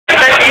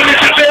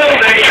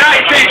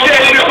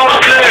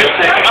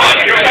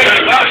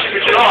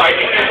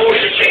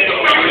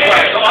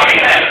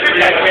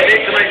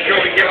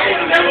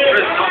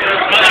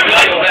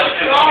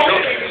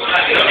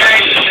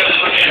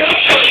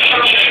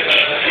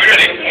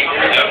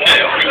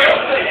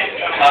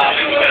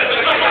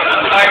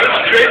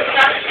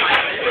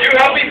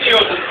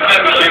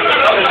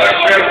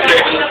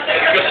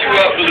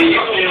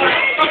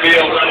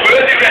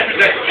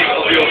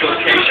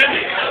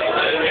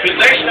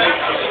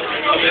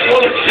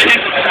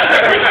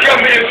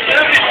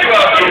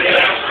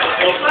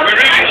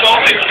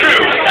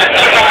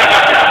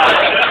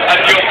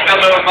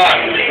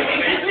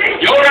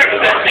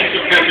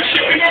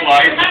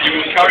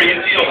carry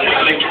into your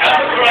public and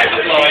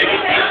private life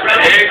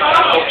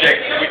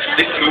objects which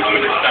this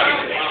movement is standing.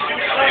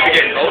 You're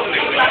getting old in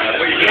English now.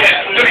 What are you doing?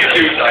 Don't you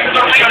do something?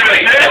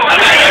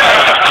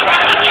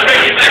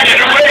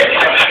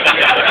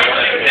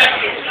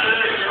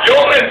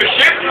 Your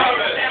membership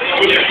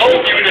will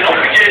involve you in an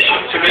obligation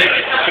to make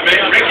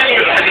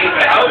regular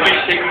attendance at our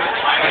meetings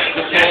and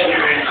support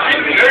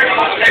in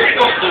every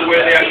possible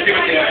way the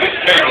activities of this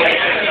table.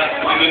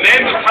 In the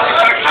name of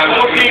Halifax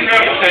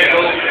Round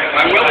Table,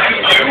 I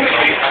welcome you,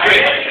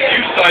 Chris,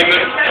 you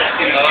Simon,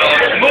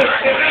 most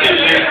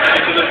sincerely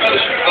to the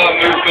Fellowship of our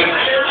movement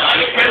and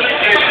the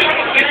presentation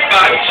of this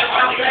badge.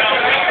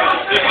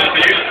 This is for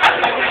you.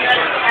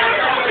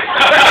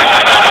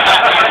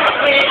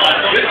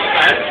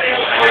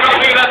 We're not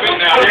doing that bit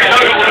now.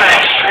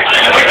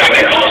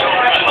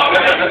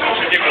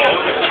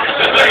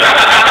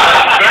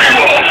 Very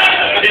well.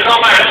 He's not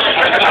mad.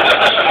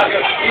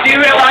 Do you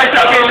realise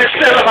that being this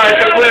televised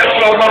at work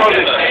for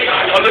morning?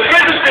 On the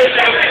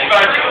presentation of this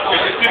badge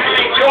is a symbol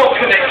of your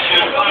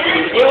connection with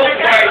the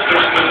worldwide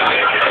movement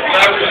of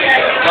thousands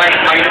of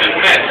like-minded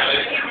men.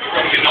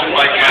 Probably not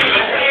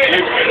like-minded.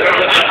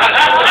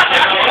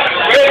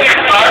 Wear this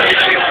badge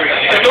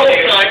at all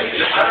times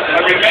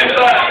and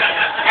remember,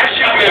 as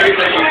you wear it,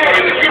 that you are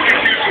in the good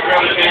repute of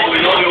Round Table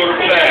in all your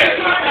affairs.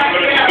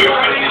 The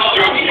movement is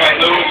chosen by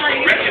those who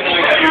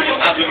recognise you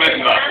as a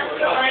member.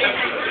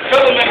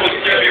 Fellow members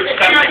give you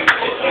standing.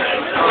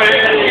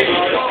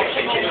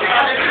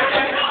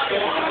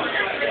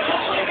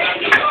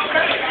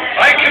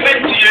 I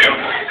commend to you,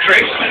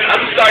 Chris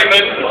and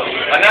Simon,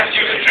 and ask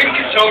you to drink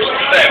a toast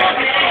to them.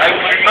 I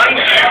would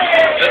remind you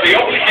that the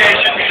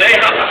obligations they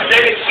have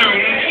today soon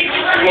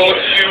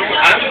towards you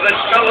and their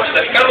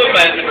fellow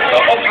men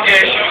are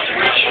obligations to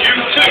which you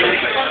too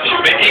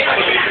should be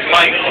equally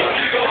mindful.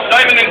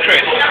 Simon and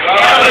Chris.